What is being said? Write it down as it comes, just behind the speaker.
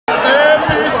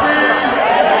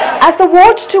As the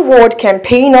ward-to-ward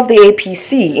campaign of the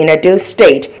APC in Edo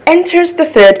State enters the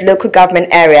third local government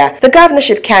area, the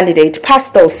governorship candidate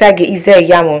Pastor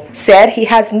Osagie-Ize-Iyamu said he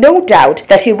has no doubt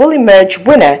that he will emerge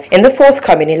winner in the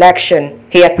forthcoming election.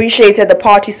 He appreciated the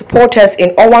party supporters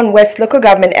in Owan West local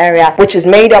government area, which is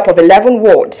made up of 11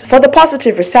 wards, for the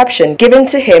positive reception given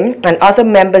to him and other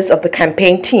members of the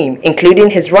campaign team,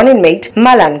 including his running mate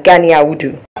Malam Gani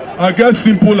Audu. I get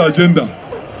simple agenda.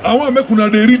 I want to make una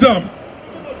dey read them,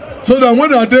 so that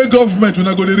when I dey government,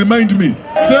 una go dey remind me.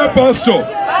 Say, Pastor,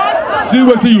 see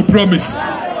what you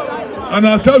promise, and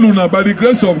I tell una by the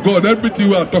grace of God, everything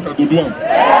we I talk I go do.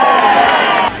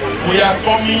 We are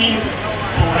coming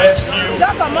to rescue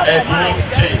Edo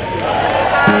State.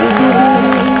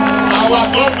 Our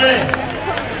government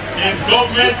is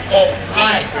government of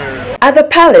life. At the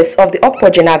palace of the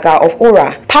Okpojenaga of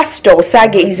Ora, Pastor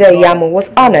Osagie-Ize-Iyamu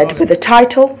was honored with the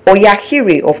title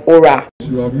Oyahiri of Ora.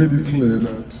 You have made it clear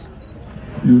that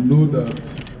you know that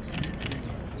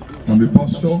I'm a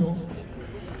pastor,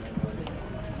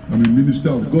 I'm a minister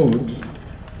of God,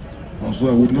 and so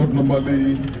I would not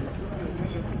normally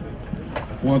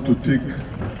want to take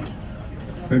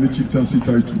any chieftaincy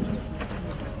title.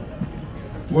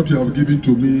 What you have given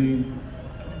to me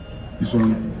is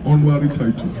an honorary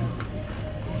title,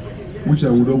 which I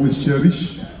would always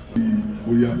cherish, the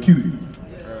Oyahiri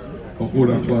of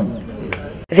Ora clan.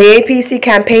 The APC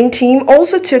campaign team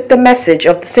also took the message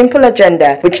of the simple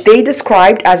agenda, which they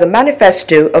described as a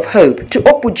manifesto of hope, to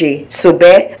Opuje,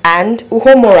 Sobe, and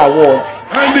Uhomora wards.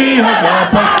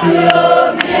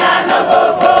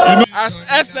 As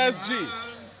SSG,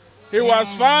 he was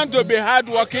found to be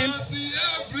hardworking,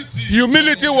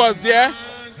 humility was there,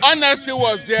 honesty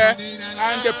was there,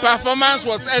 and the performance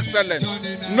was excellent.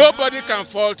 Nobody can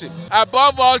fault him.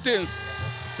 Above all things,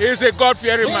 he is a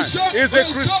God-fearing man. He is a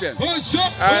Christian.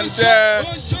 And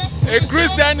a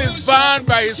Christian is bound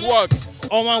by his words.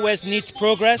 Owan West needs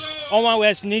progress. Owan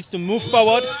West needs to move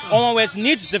forward. Owan West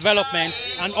needs development.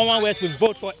 And Owan West will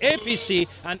vote for APC.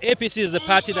 And APC is the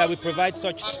party that will provide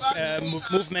such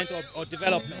movement or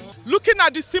development. Looking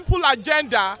at the simple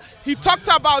agenda, he talked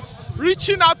about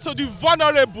reaching out to the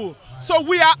vulnerable. So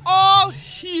we are all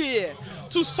here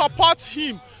to support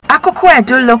him. Akoko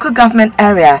Edo local government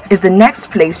area is the next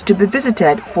place to be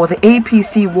visited for the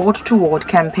APC ward-to-ward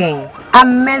campaign.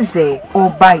 Ameze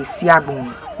Obai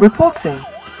Siagun reporting.